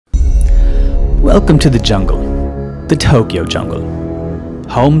Welcome to the jungle, the Tokyo jungle,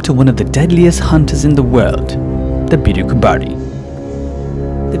 home to one of the deadliest hunters in the world, the biru kubari.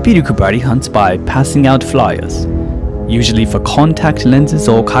 The biru kubari hunts by passing out flyers, usually for contact lenses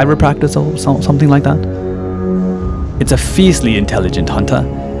or chiropractors or something like that. It's a fiercely intelligent hunter,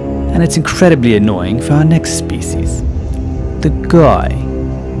 and it's incredibly annoying for our next species, the guy.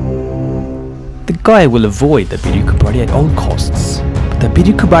 The guy will avoid the biru kubari at all costs. The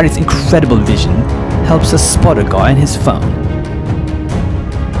biru kubari's incredible vision helps us spot a guy on his phone.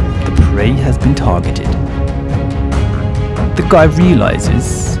 The prey has been targeted. The guy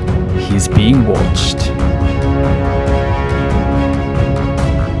realizes he's being watched.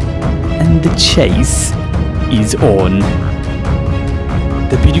 And the chase is on.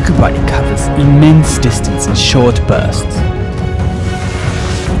 The biru kubari covers immense distance in short bursts.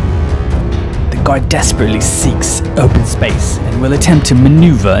 The guy desperately seeks open space and will attempt to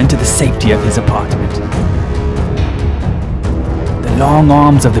maneuver into the safety of his apartment. The long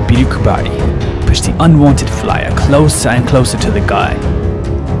arms of the biru kubari push the unwanted flyer closer and closer to the guy.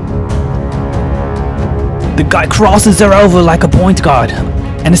 The guy crosses her over like a point guard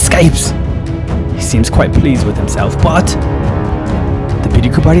and escapes. He seems quite pleased with himself, but the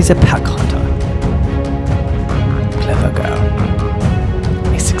biru kubari is a pack hunter. Clever girl.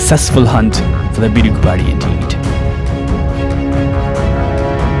 A successful hunt for the biru kubari indeed.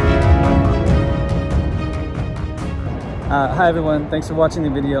 Hi everyone, thanks for watching the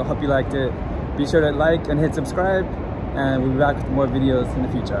video. Hope you liked it. Be sure to like and hit subscribe, and we'll be back with more videos in the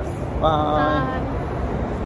future. Bye.